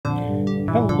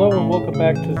Hello and welcome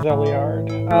back to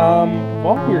Zeliard.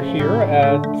 While we're here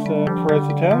at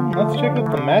Town, let's check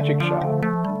out the magic shop.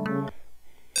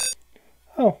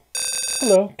 Oh,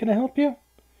 hello, can I help you?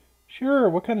 Sure,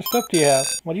 what kind of stuff do you have?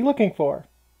 What are you looking for?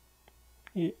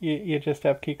 You just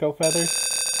have Kiko feathers?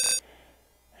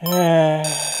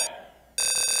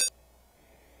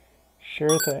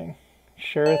 Sure thing.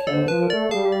 Sure thing.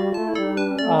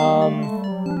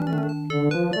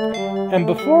 And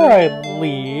before I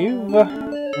leave, let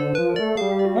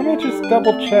me just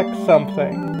double check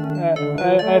something.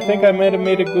 I think I might have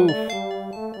made a goof.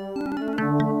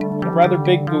 A rather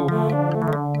big goof.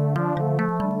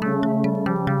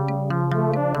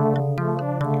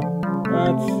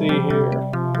 Let's see here.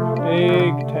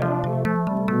 Big town.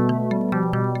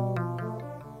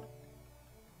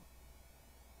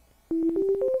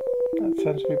 That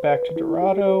sends me back to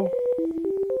Dorado.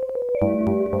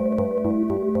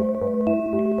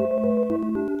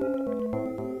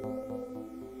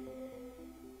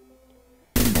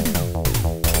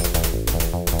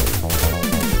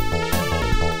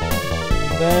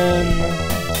 Then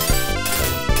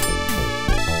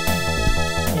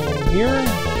in here.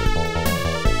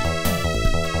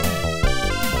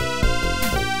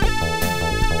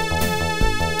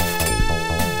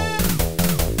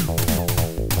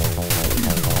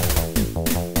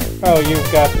 Oh,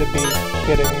 you've got to be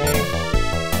kidding me.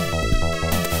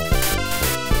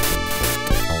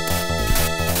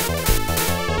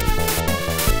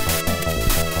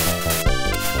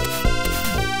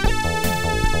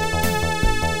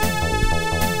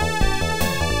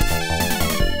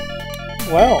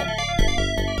 Well,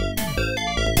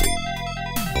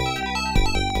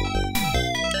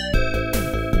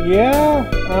 yeah,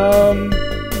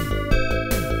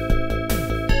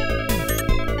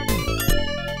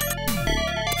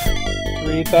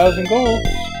 3,000 gold.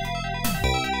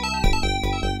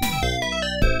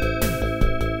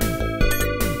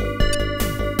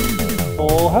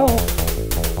 Full health.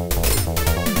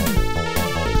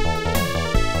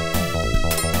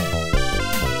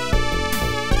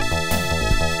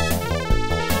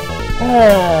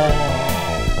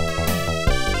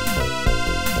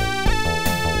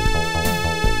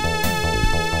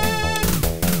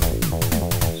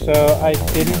 So I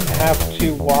didn't have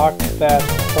to walk that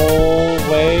whole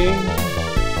way.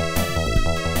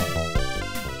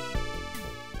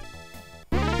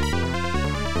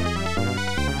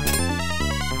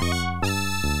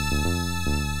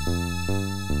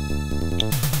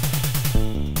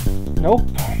 Nope.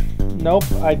 Nope,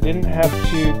 I didn't have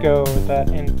to go that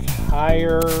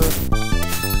entire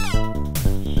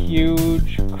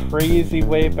huge, crazy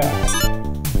way back.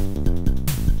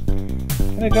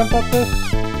 Can I jump up this?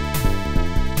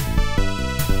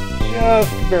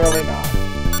 Just barely not.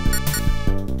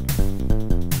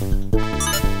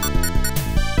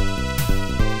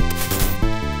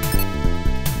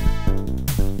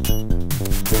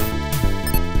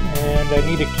 And I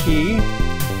need a key.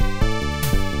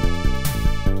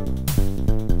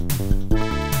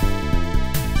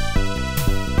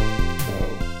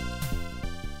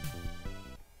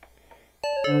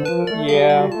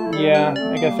 Yeah,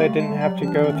 I guess I didn't have to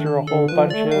go through a whole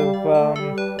bunch of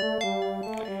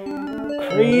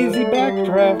crazy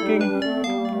backtracking.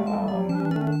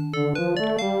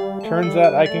 Turns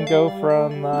out I can go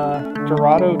from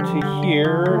Dorado to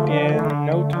here in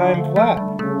no time flat.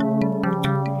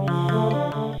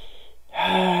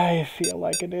 I feel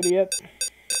like an idiot.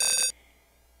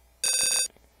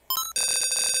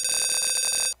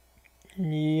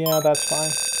 Yeah, that's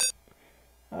fine.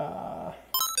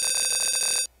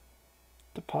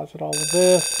 Deposit all of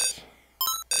this.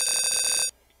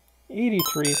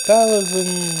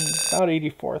 83,000, about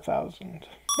 84,000.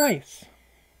 Nice.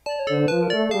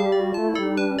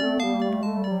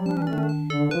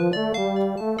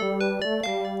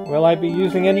 Will I be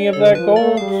using any of that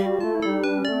gold?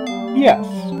 Yes.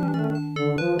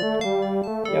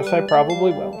 Yes, I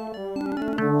probably will.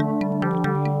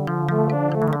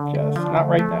 Just not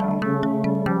right now.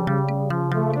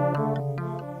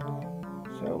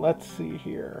 Let's see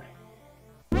here.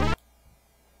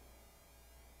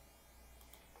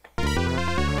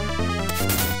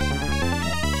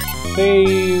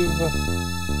 Save.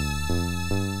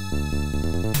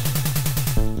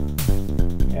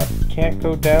 Yep, can't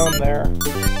go down there.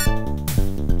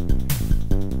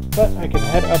 But I can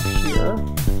head up here.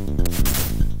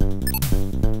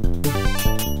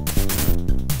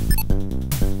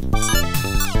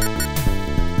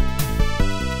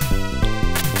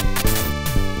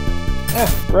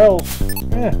 Grills.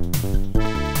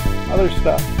 Other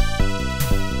stuff.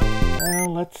 Well,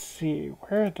 let's see.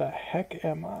 Where the heck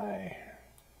am I?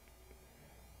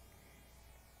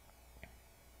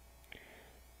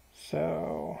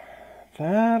 So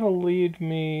that'll lead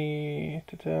me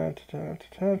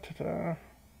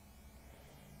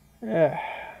yeah.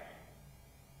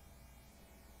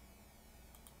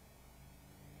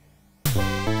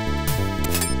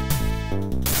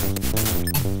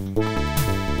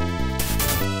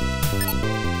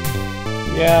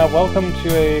 Yeah, welcome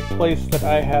to a place that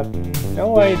I have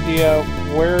no idea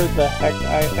where the heck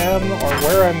I am or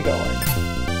where I'm going.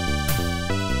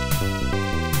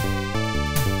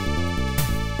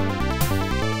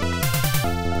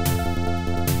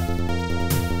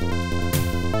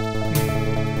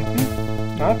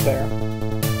 Not there.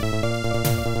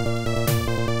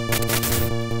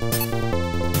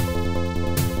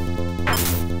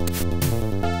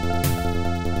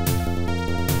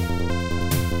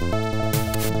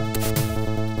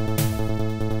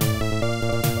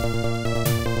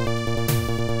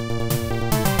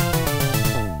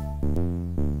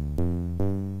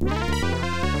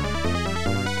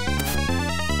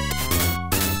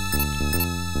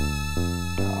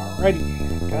 Alrighty,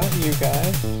 got you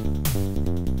guys.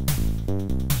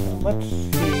 So let's see.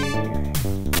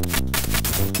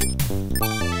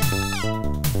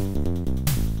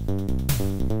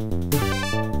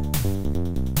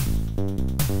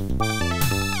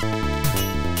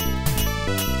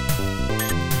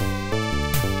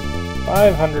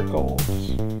 $500 golds.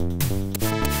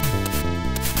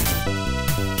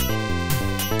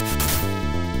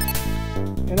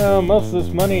 You know, most of this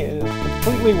money is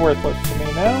completely worthless to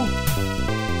me now.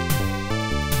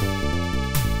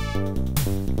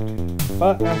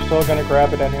 But I'm still gonna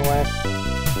grab it anyway.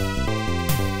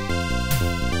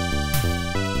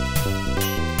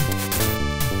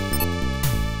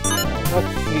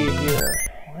 Let's see here.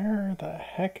 Where the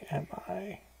heck am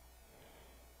I?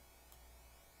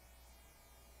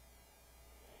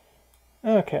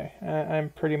 Okay, I'm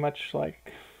pretty much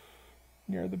like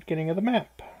near the beginning of the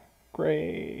map.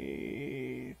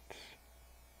 Great.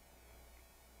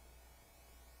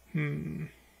 So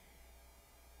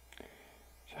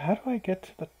how do I get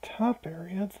to the top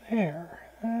area there?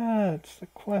 That's the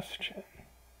question.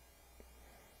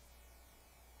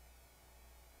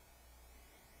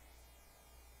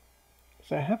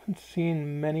 Because I haven't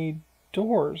seen many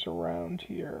doors around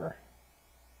here.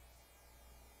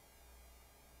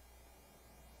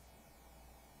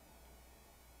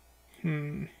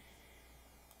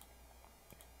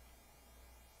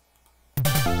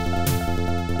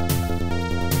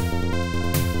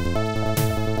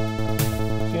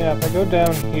 Yeah, if I go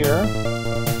down here,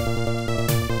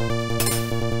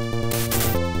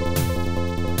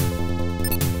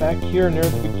 back here near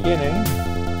the beginning,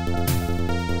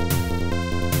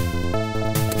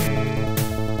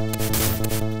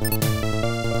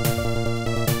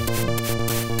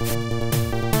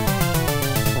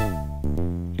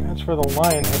 that's where the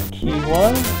Lionhead key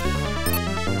was.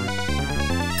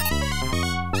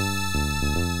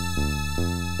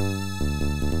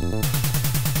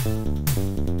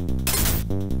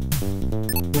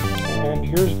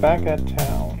 Here's back at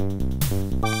town.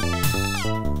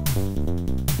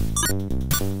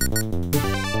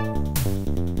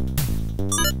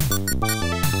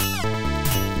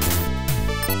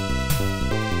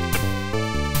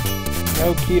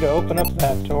 No key to open up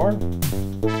that door.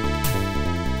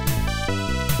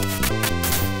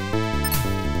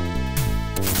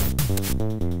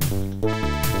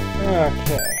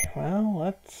 Okay, well,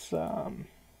 let's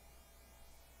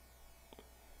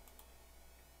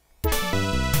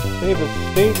save a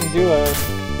state and do a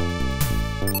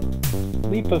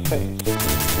leap of faith.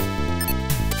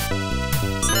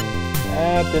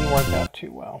 That didn't work out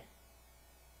too well.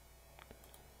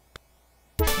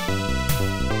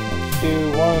 Let's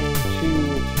do 1,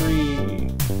 2,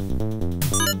 3.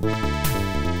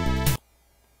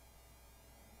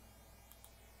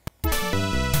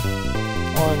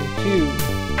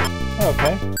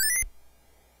 Okay.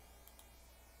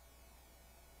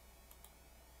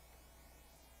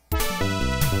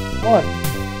 One.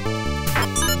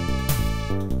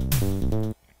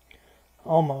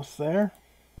 Almost there.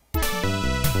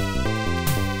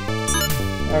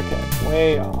 Okay,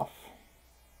 way off.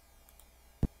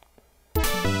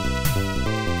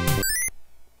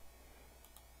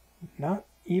 Not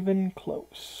even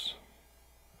close.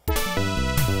 1,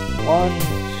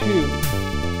 2.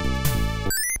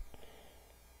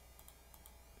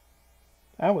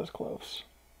 That was close.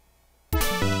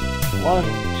 1,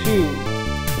 2.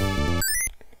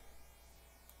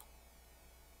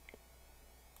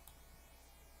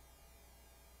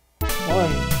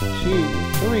 One, two,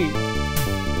 three.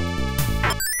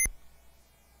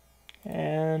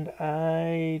 And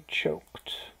I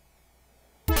choked.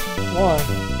 1,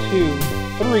 2,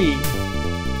 3.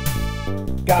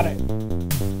 Got it.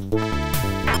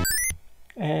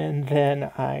 And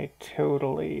then I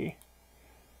totally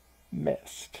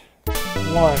missed.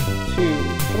 1,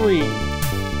 2, 3.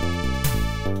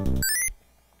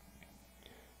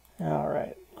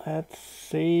 Alright, let's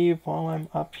save while I'm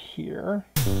up here.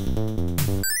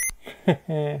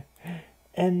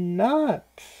 And not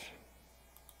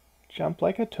jump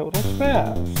like a total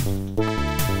spaz.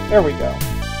 There we go.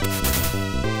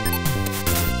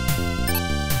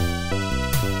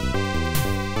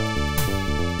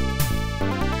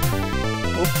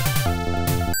 Oops.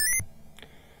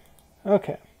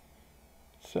 Okay.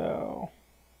 So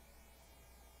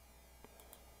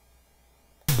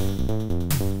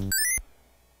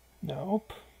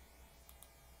nope.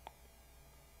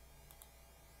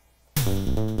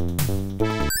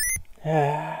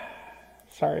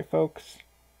 Sorry, folks.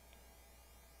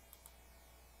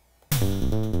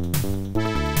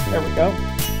 There we go.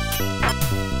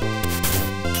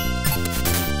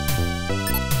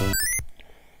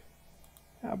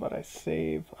 How about I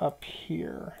save up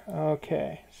here?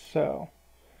 Okay, so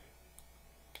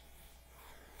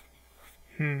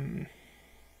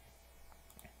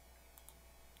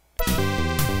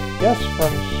guess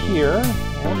from here,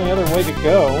 the only other way to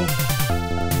go,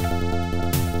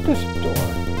 this door.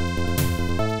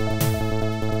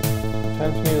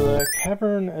 Sends me to the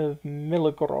Cavern of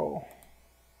Milagro.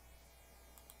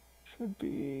 Should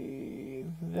be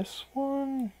this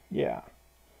one? Yeah.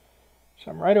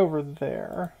 So I'm right over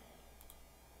there.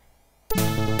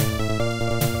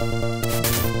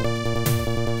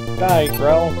 Die,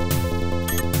 Grell.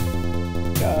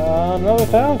 Got another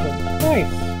 1,000.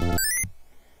 Nice.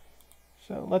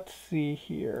 So let's see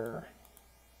here.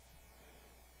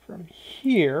 From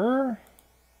here,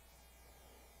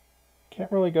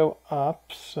 can't really go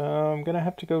up, so I'm gonna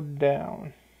have to go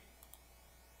down.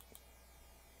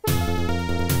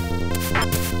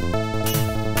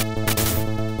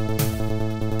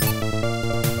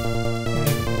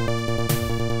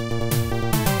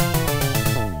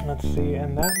 Let's see,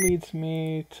 and that leads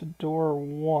me to door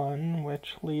 1,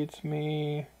 which leads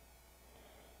me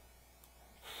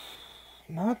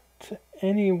not to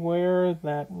anywhere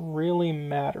that really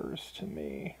matters to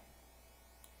me.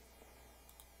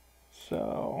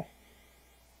 So,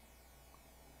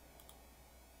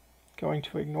 going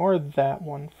to ignore that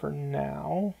one for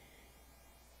now.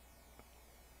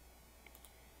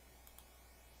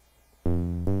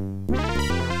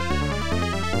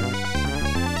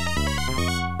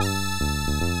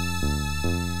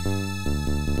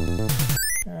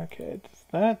 Okay, does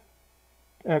that...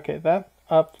 Okay, that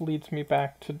up leads me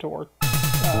back to door 2.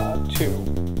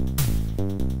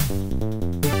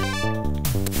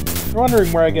 If you're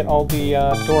wondering where I get all the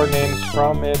door names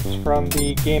from, it's from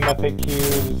the Game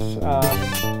FAQ's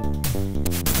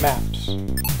maps.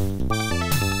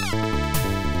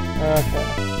 Okay.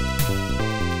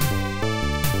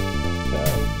 So,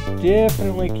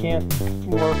 definitely can't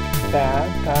work that.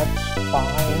 That's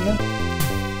fine.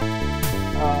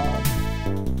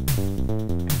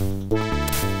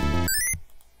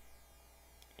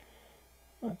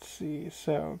 Let's see,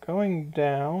 so going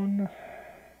down,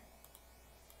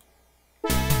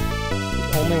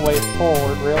 the only way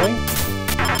forward, really?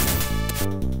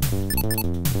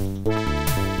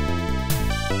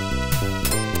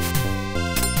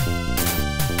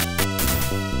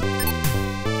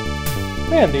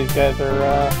 Man, these guys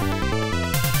are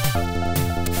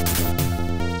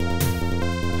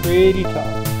pretty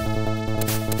tough.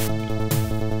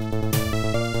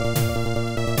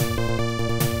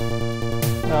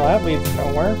 No, that leads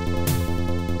nowhere.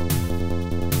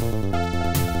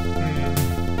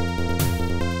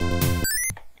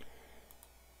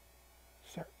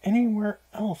 Is there anywhere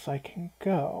else I can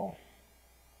go?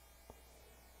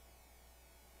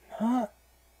 Not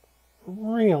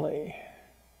really.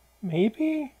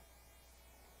 Maybe?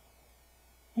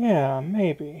 Yeah,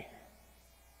 maybe.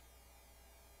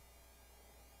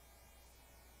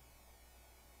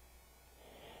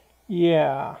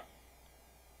 Yeah.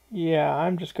 Yeah,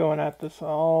 I'm just going at this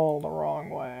all the wrong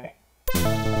way.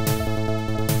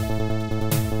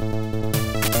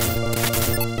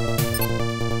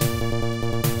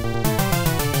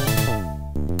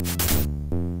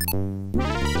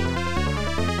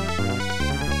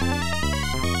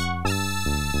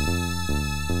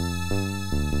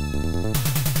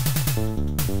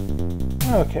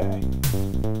 Okay.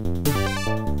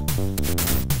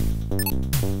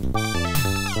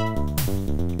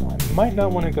 Might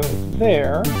not want to go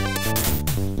there.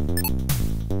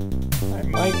 I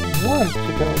might want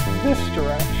to go this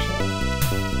direction.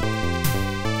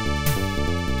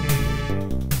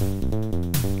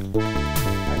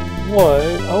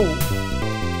 What? Oh.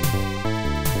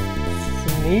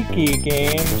 Sneaky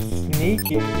game.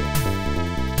 Sneaky.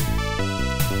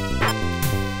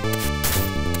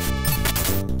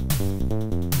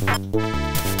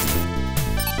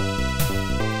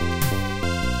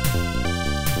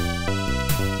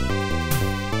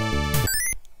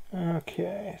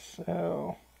 Okay,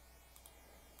 so...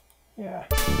 yeah.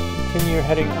 Continue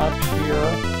heading up here.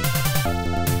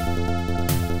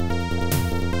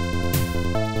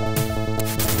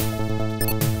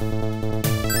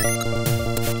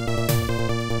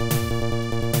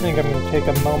 I think I'm going to take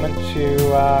a moment to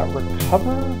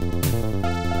recover.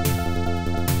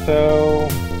 So,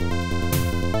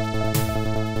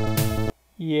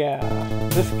 yeah,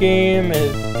 this game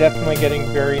is definitely getting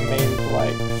very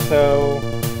maze-like. So,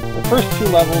 the first two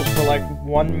levels were like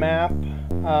one map,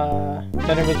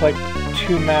 then it was like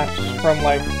two maps from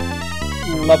like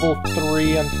level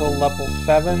 3 until level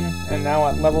 7, and now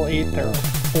at level 8 there are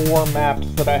 4 maps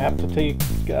that I have to take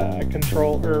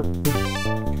control, or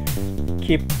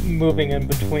keep moving in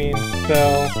between.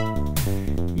 So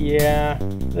yeah,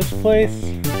 this place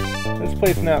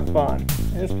not fun.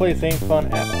 This place ain't fun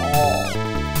at all.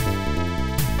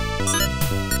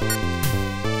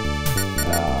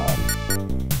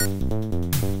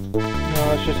 No,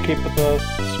 let's just keep with the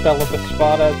spell of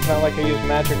Espada. It's not like I use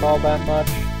magic all that much.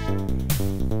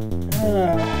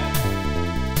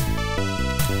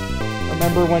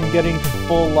 Remember when getting to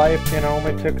full life, you know,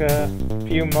 only took a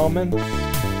few moments?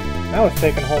 Now it's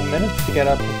taking whole minutes to get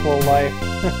up to full life.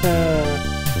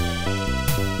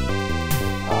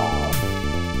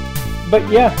 But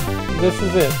yeah, this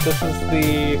is it. This is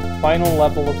the final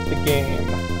level of the game.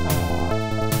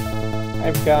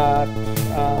 I've got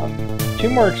 2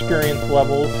 more experience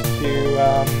levels to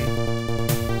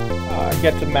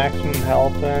get to maximum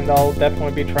health, and I'll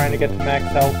definitely be trying to get to max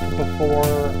health before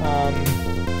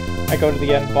I go to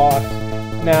the end boss.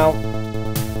 Now,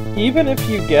 even if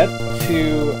you get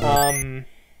to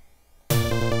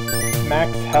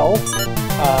max health,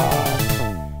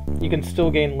 you can still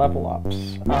gain level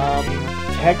ups.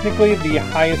 Technically, the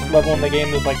highest level in the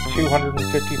game is like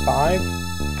 255.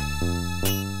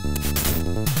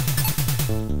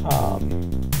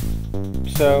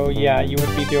 So yeah, you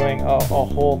would be doing a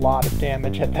whole lot of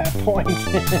damage at that point.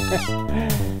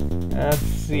 Let's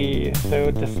see,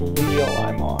 so Zeliard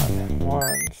I'm on.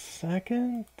 1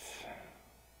 second.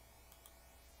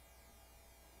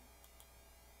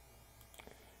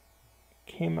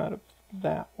 Came out of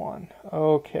that one.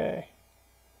 Okay.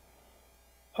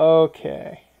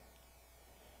 Okay.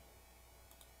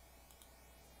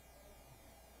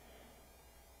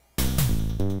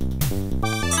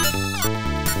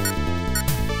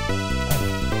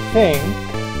 I think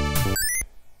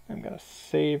I'm gonna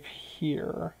save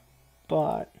here,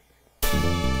 but if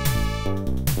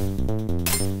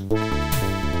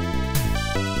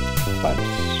I'm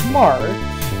smart,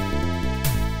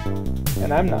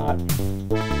 and I'm not,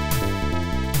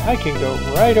 I can go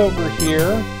right over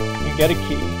here and get a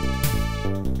key.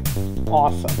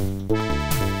 Awesome.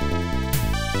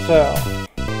 So,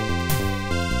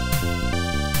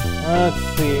 let's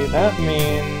see, that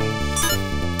means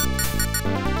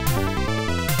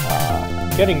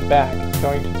getting back is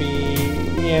going to be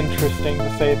interesting, to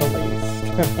say the least.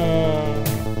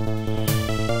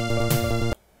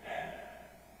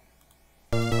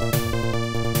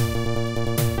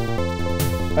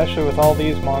 Especially with all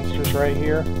these monsters right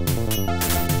here.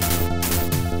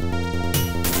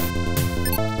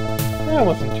 That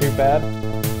wasn't too bad.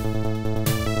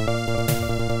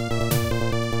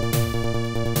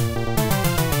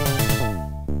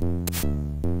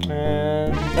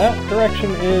 And that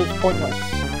direction is pointless.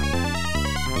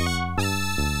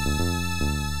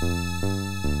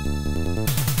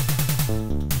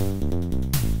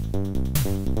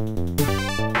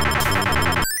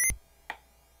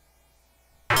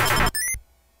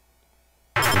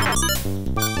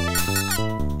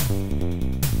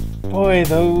 Boy,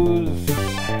 those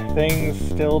things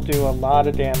still do a lot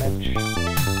of damage.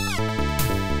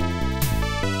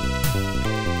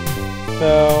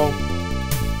 So,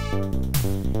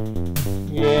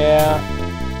 yeah.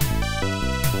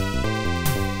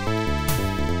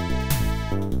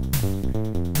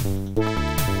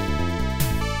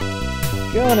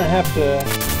 Gonna have to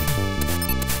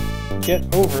get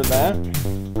over that.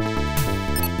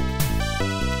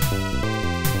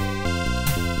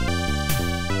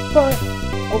 But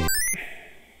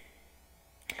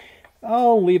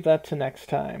I'll leave that to next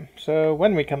time. So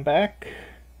when we come back,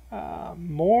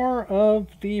 more of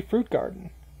the fruit garden.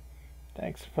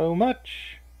 Thanks so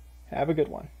much. Have a good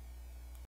one.